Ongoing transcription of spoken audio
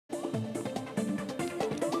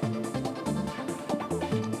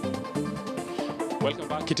Welcome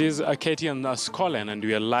back. It is Katie and Scoreline, and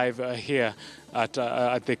we are live here at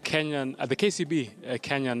the KCB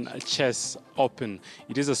Kenyan Chess Open.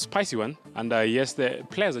 It is a spicy one, and yes, the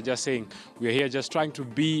players are just saying we are here just trying to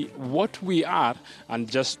be what we are and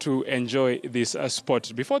just to enjoy this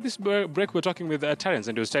sport. Before this break, we were talking with Terence,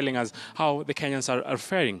 and he was telling us how the Kenyans are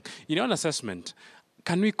faring. In your assessment,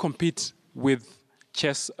 can we compete with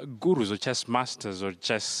chess gurus or chess masters or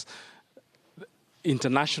chess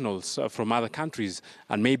internationals from other countries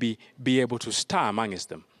and maybe be able to star amongst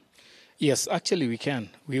them? Yes, actually we can.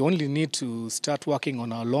 We only need to start working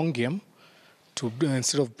on our long game to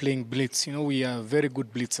instead of playing blitz. You know, we are very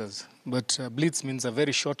good blitzers, but blitz means a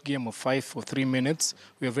very short game of 5 or 3 minutes.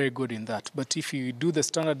 We are very good in that. But if you do the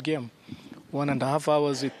standard game, 1.5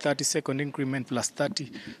 hours with 30-second increment plus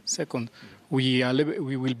 30 seconds, we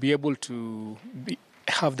will be able to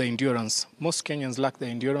have the endurance. Most Kenyans lack the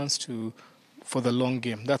endurance for the long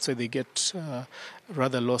game. That's why they get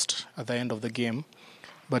rather lost at the end of the game.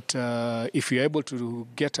 But if you're able to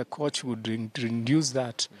get a coach who would reduce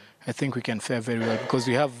that, I think we can fare very well, because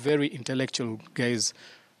we have very intellectual guys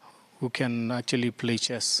who can actually play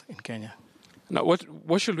chess in Kenya. Now,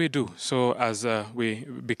 what should we do so as we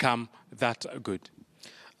become that good?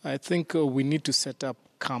 I think we need to set up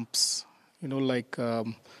camps. You know, like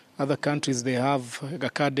other countries, they have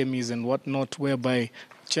academies and whatnot, whereby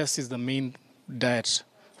chess is the main diet,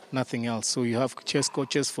 nothing else. So you have chess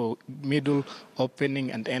coaches for middle, opening,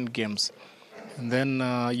 and end games. And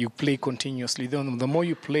then you play continuously. The more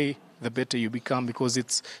you play, the better you become, because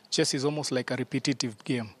chess is almost like a repetitive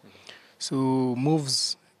game. So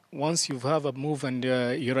moves, once you have a move and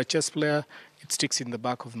you're a chess player, it sticks in the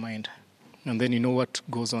back of mind. And then you know what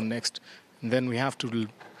goes on next. And then we have to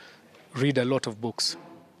read a lot of books.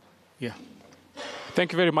 Yeah.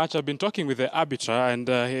 Thank you very much. I've been talking with the arbiter, and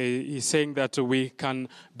he's saying that we can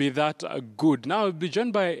be that good. Now, I'll be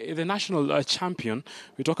joined by the national champion.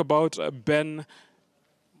 We talk about Ben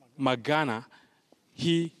Magana.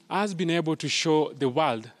 He has been able to show the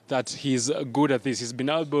world that he's good at this. He's been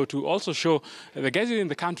able to also show the guys in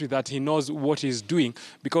the country that he knows what he's doing,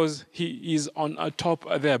 because he is on top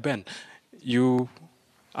there, Ben. You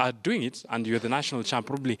are doing it, and you're the national champ,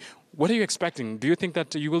 probably. What are you expecting? Do you think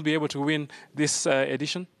that you will be able to win this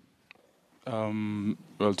edition?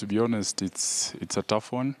 Well, to be honest, it's a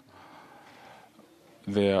tough one.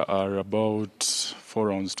 There are about 4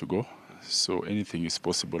 rounds to go, so anything is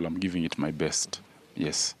possible. I'm giving it my best.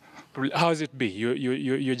 Yes. How has it been,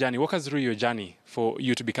 your journey? Walk us through your journey for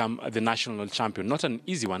you to become the national champion. Not an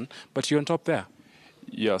easy one, but you're on top there.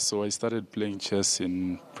 Yeah, so I started playing chess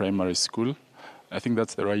in primary school. I think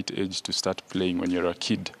that's the right age to start playing when you're a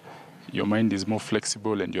kid. Your mind is more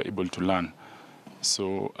flexible and you're able to learn.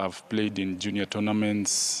 So I've played in junior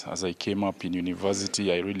tournaments. As I came up in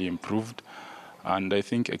university, I really improved. And I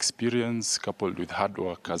think experience coupled with hard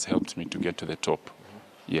work has helped me to get to the top.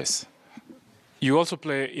 Yes. You also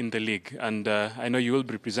play in the league, and I know you will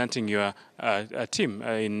be representing your team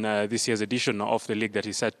in this year's edition of the league that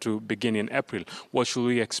is set to begin in April. What should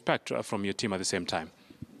we expect from your team at the same time?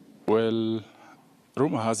 Well,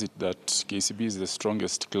 rumor has it that KCB is the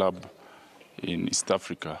strongest club in East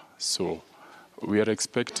Africa. So we are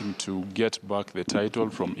expecting to get back the title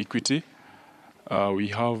from Equity. We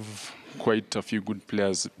have quite a few good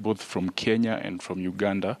players, both from Kenya and from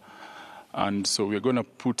Uganda. And so we're going to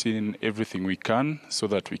put in everything we can so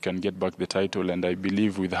that we can get back the title. And I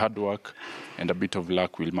believe with hard work and a bit of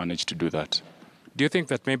luck, we'll manage to do that. Do you think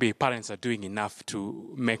that maybe parents are doing enough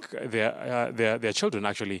to make their children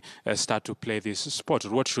actually start to play this sport? Or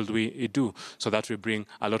what should we do so that we bring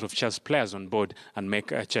a lot of chess players on board and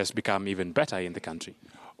make chess become even better in the country?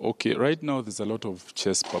 Okay, right now there's a lot of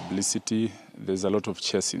chess publicity. There's a lot of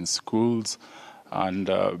chess in schools. And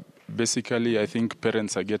basically, I think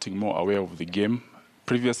parents are getting more aware of the game.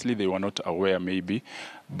 Previously, they were not aware maybe.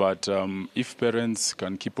 But if parents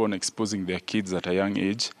can keep on exposing their kids at a young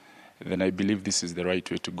age, then I believe this is the right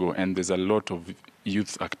way to go. And there's a lot of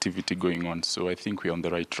youth activity going on, so I think we're on the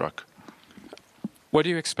right track. What do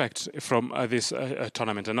you expect from this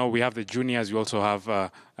tournament? I know we have the juniors, we also have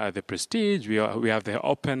the Prestige, we have the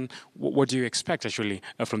Open. What do you expect actually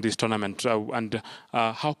from this tournament, and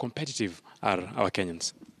how competitive are our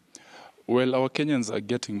Kenyans? Well, our Kenyans are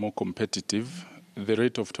getting more competitive. The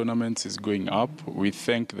rate of tournaments is going up. We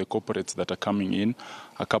thank the corporates that are coming in.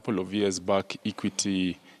 A couple of years back,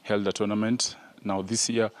 Equity held a tournament. Now this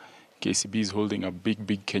year, KCB is holding a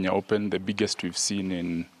big Kenya Open, the biggest we've seen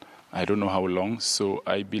in I don't know how long. So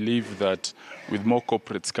I believe that with more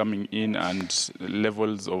corporates coming in and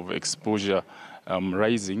levels of exposure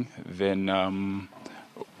rising, then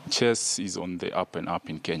chess is on the up and up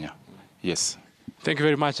in Kenya. Yes. Thank you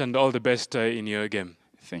very much, and all the best in your game.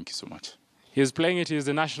 Thank you so much. He's playing it. He's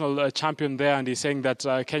the national champion there, and he's saying that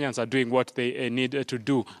Kenyans are doing what they need to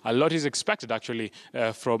do. A lot is expected, actually,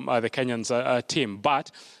 from the Kenyans team.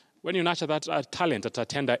 But when you nurture that talent at a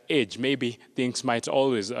tender age, maybe things might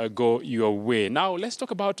always go your way. Now, let's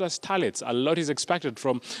talk about starlets. A lot is expected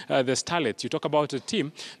from the starlets. You talk about a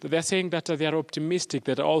team that they're saying that they are optimistic,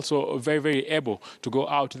 that are also very, very able to go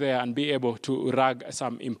out there and be able to rag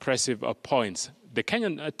some impressive points. The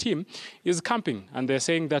Kenyan team is camping, and they're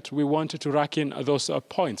saying that we want to rack in those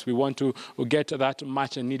points. We want to get that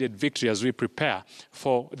much-needed victory as we prepare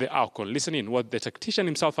for the AFCON. Listen in what the tactician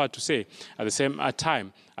himself had to say at the same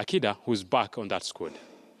time. Akida, who's back on that squad.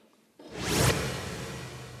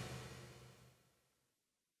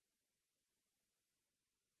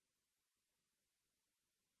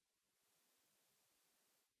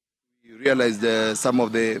 You realize some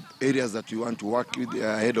of the areas that you want to work with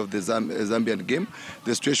ahead of the Zambian game.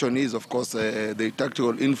 The situation is, of course, the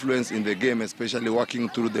tactical influence in the game, especially working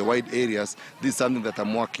through the wide areas. This is something that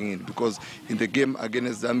I'm working in, because in the game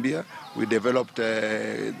against Zambia, we developed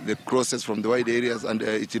the crosses from the wide areas, and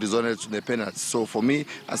it resonated to the penalties. So for me,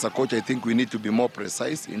 as a coach, I think we need to be more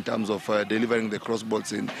precise in terms of delivering the cross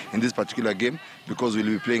balls in this particular game, because we'll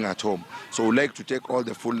be playing at home. So we'd like to take all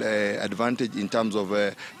the full advantage in terms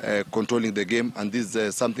of controlling the game, and this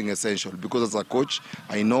is something essential, because as a coach,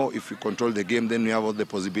 I know if we control the game, then we have all the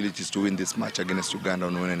possibilities to win this match against Uganda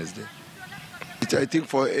on Wednesday. I think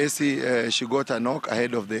for AC, she got a knock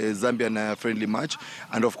ahead of the Zambian friendly match,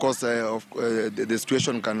 and of course the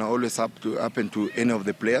situation can always happen to any of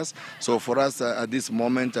the players. So for us at this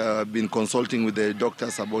moment, I've been consulting with the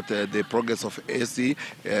doctors about the progress of AC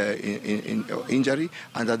in injury,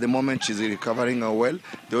 and at the moment she's recovering well.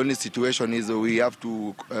 The only situation is we have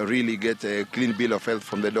to really get a clean bill of health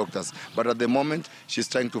from the doctors, but at the moment she's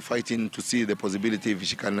trying to fight in to see the possibility if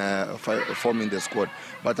she can form in the squad.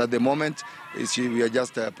 But at the moment, we are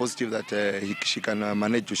just positive that she can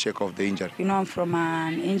manage to shake off the injury. You know, I'm from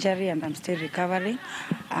an injury and I'm still recovering,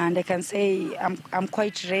 and I can say I'm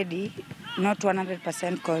quite ready, not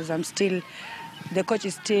 100%, because the coach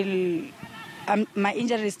is still, my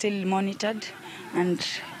injury is still monitored,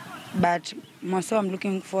 but more so I'm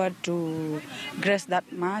looking forward to grace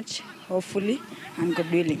that match, hopefully, and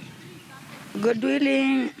God willing. God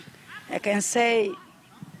willing, I can say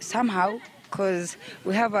somehow, because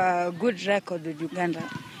we have a good record with Uganda.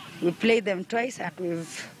 We played them twice and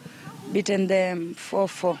we've beaten them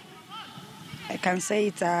 4-4. I can say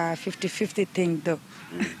it's a 50-50 thing though.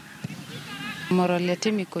 Morali ya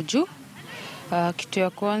timu iko juu. Kitu ya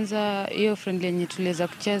kwanza, hiyo friendly yenye tuliweza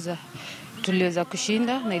kucheza, tuliweza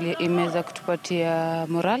kushinda na imeweza kutupatia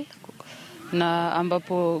moral. Na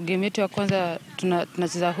ambapo game yetu ya kwanza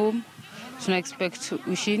tunacheza home, tuna expect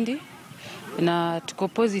ushindi na tuko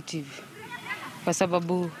positive. Kwa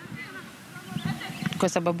sababu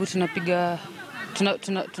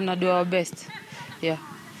tuna do our best. Yeah.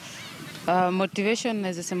 Motivation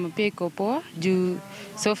naweza sema pia iko poa juu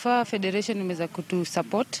so far federation imeweza kutu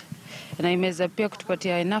support na imeweza pia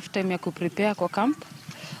kutupatia enough time ya kuprepare kwa camp,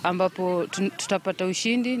 ambapo tutapata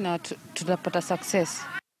ushindi na tutapata success.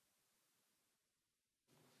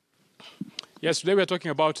 Yes, today we are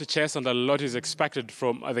talking about chess, and a lot is expected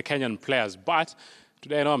from the Kenyan players. But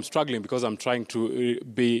today I know I'm struggling because I'm trying to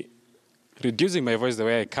be reducing my voice the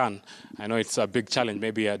way I can. I know it's a big challenge,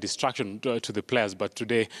 maybe a distraction to the players, but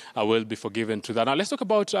today I will be forgiven to that. Now let's talk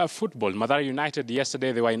about football. Mathare United,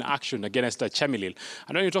 yesterday they were in action against Chemelil.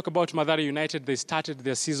 And when you talk about Mathare United, they started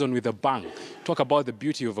their season with a bang. Talk about the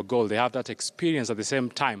beauty of a goal. They have that experience at the same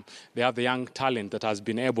time. They have the young talent that has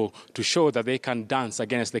been able to show that they can dance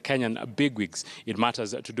against the Kenyan bigwigs. It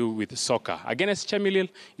matters to do with soccer. Against Chemelil,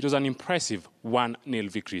 it was an impressive 1-0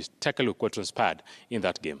 victory. Take a look what transpired in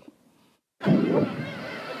that game.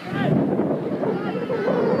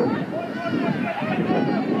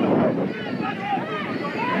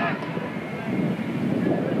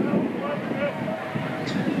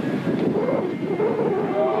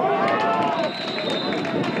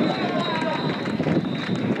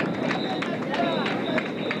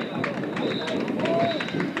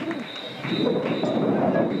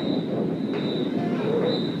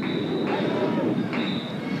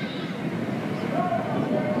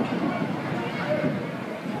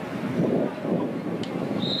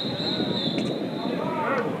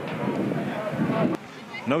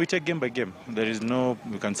 No, we take game by game. There is no,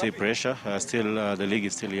 we can say, pressure. Still, the league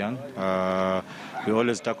is still young. We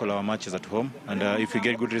always tackle our matches at home. And if we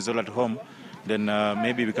get good result at home, then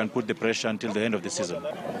maybe we can put the pressure until the end of the season.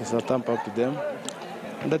 It's a thump up to them.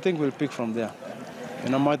 And I think we'll pick from there.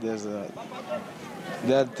 In a match, there's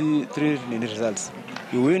There are three results.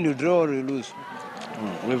 You win, you draw, or you lose.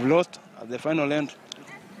 We've lost at the final end.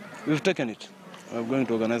 We've taken it. We're going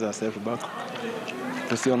to organize ourselves back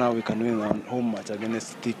to see how we can win our home match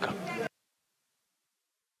against Thika.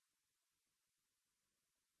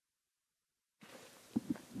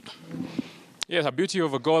 Yes, a beauty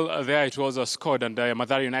of a goal there. It was scored, and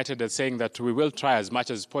Mathare United is saying that we will try as much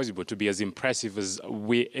as possible to be as impressive as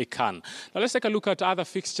we can. Now let's take a look at other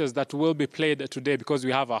fixtures that will be played today, because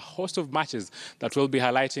we have a host of matches that will be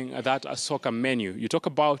highlighting that soccer menu. You talk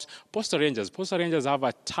about Posta Rangers. Posta Rangers have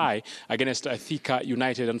a tie against Thika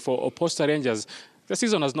United, and for Posta Rangers, the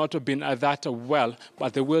season has not been that well,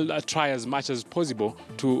 but they will try as much as possible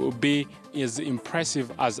to be as impressive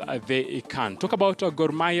as they can. Talk about Gor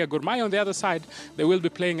Mahia. Gor Mahia on the other side, they will be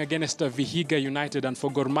playing against Vihiga United, and for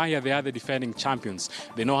Gor Mahia, they are the defending champions.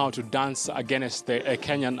 They know how to dance against the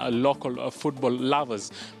Kenyan local football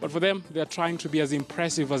lovers, but for them, they are trying to be as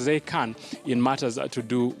impressive as they can in matters to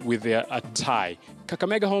do with their tie.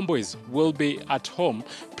 Kakamega Homeboys will be at home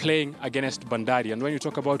playing against Bandari. And when you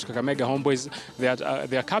talk about Kakamega Homeboys,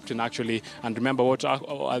 their captain actually, and remember what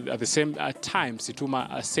at the same time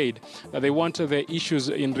Situma said, that they want the issues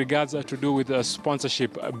in regards to do with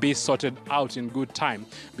sponsorship be sorted out in good time,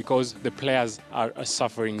 because the players are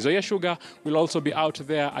suffering. Zoya Sugar will also be out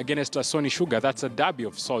there against Sony Sugar. That's a derby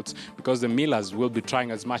of sorts, because the Millers will be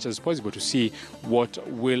trying as much as possible to see what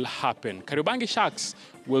will happen. Kariobangi Sharks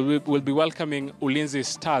will be welcoming Ulinzi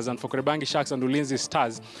Stars, and for Kariobangi Sharks and Ulinzi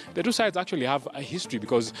Stars, the two sides actually have a history,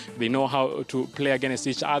 because they know how to play against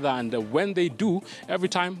each other, and when they do, every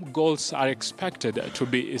time goals are expected to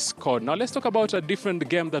be scored. Now let's talk about a different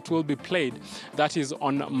game that will be played. That is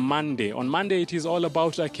on Monday. On Monday, it is all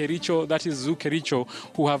about Kericho. That is Zoo Kericho,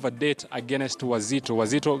 who have a date against Wazito.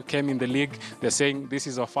 Wazito came in the league. They're saying this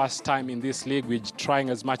is our first time in this league. We're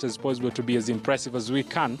trying as much as possible to be as impressive as we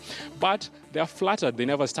can, but they're flattered. They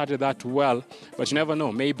never started that well, but you never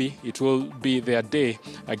know. Maybe it will be their day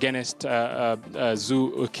against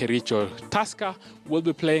Zoo Kericho. Tusker will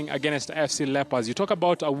be playing against FC Leopards. You talk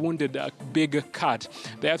about a wounded big cat.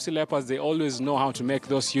 The FC Leopards, they always know how to make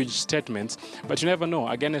those huge statements, but you never know.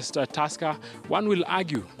 Against Tusker, one will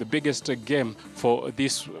argue the biggest game for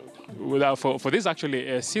this for this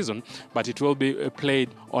actually season, but it will be played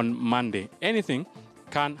on Monday. Anything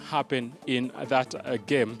can happen in that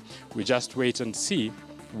game. We just wait and see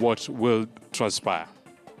what will transpire.